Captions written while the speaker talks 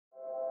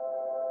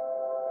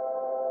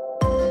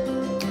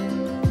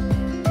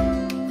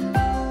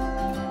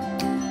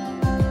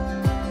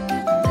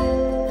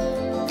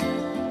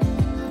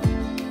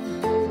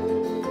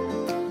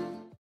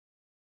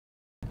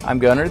I'm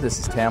Gunnar, this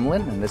is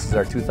Tamlyn, and this is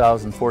our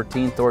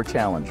 2014 Thor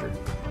Challenger.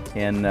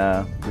 And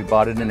we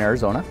bought it in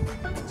Arizona.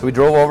 So we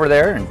drove over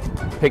there and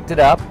picked it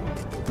up.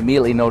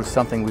 Immediately noticed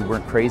something we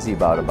weren't crazy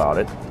about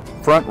it.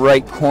 Front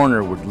right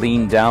corner would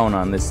lean down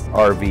on this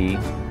RV,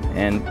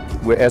 and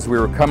as we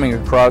were coming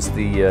across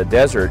the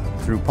desert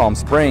through Palm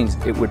Springs,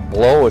 it would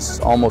blow us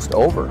almost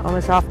over.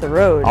 Almost off the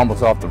road.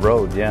 Almost off the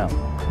road, yeah.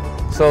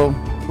 So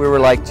we were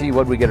like, gee,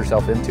 what did we get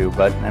ourselves into?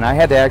 And I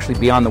had to actually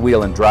be on the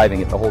wheel and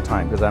driving it the whole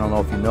time, because I don't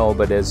know if you know,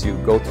 but as you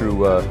go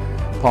through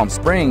Palm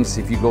Springs,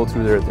 if you go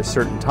through there at a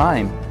certain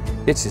time,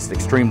 it's just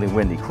extremely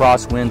windy,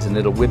 crosswinds, and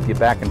it'll whip you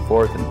back and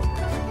forth.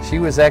 And she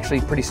was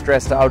actually pretty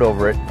stressed out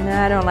over it. No,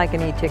 I don't like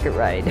an e-ticket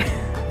ride.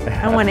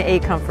 I want an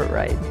A-comfort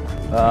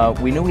ride.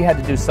 We knew we had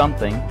to do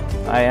something.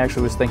 I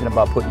actually was thinking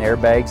about putting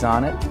airbags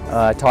on it.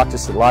 I talked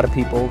to a lot of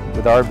people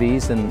with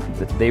RVs, and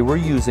they were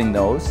using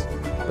those,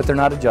 but they're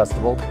not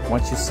adjustable.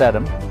 Once you set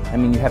them, I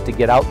mean, you have to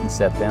get out and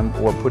set them,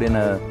 or put in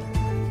a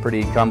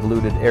pretty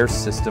convoluted air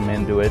system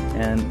into it,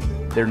 and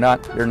they're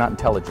not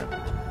intelligent.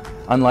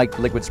 Unlike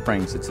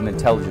LiquidSprings, it's an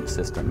intelligent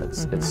system.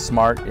 It's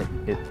smart.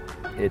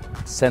 It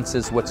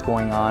senses what's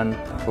going on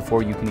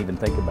before you can even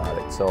think about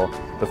it. So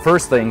the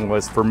first thing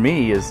was, for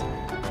me, is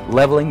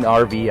leveling the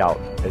RV out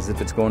as if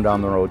it's going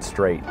down the road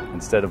straight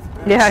instead of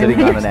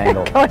sitting on an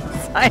angle. Going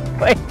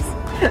sideways.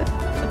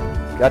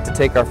 Got to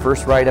take our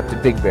first ride up to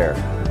Big Bear.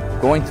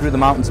 Going through the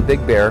mountains of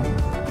Big Bear.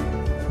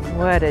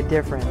 What a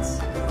difference.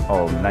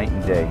 Oh, night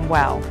and day.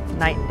 Wow,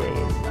 night and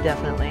day,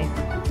 definitely.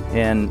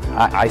 And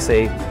I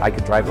say I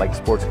could drive like a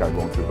sports car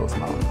going through those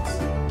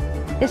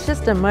mountains. It's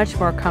just a much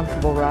more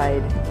comfortable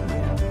ride.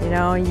 You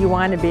know, you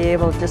want to be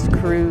able to just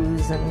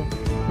cruise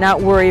and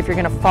not worry if you're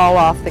going to fall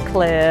off the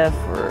cliff,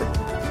 or,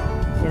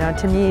 you know,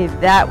 to me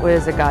that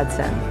was a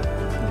godsend.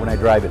 When I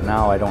drive it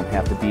now, I don't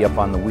have to be up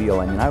on the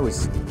wheel. I mean, I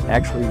was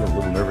actually a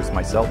little nervous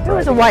myself driving. It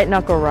was a white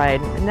knuckle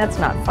ride, and that's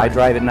not fun. I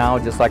drive it now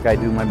just like I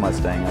do my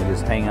Mustang. I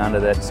just hang onto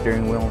that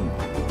steering wheel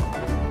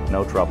and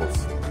no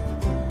troubles.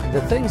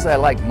 The things I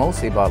like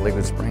mostly about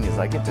LiquidSpring is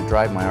I get to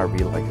drive my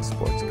RV like a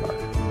sports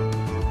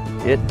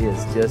car. It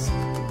is just,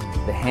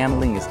 the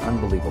handling is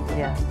unbelievable.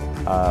 Yeah.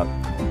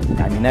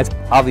 I mean, that's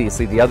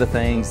obviously the other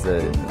things,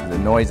 the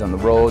noise on the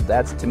road,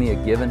 that's to me a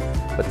given.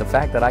 But the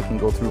fact that I can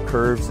go through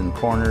curves and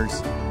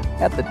corners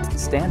at the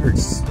standard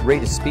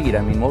rate of speed.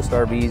 I mean, most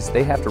RVs,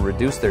 they have to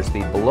reduce their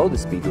speed below the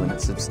speed limit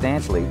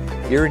substantially,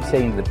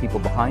 irritating the people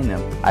behind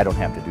them. I don't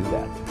have to do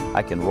that.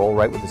 I can roll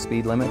right with the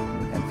speed limit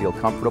and feel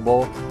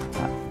comfortable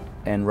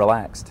and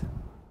relaxed.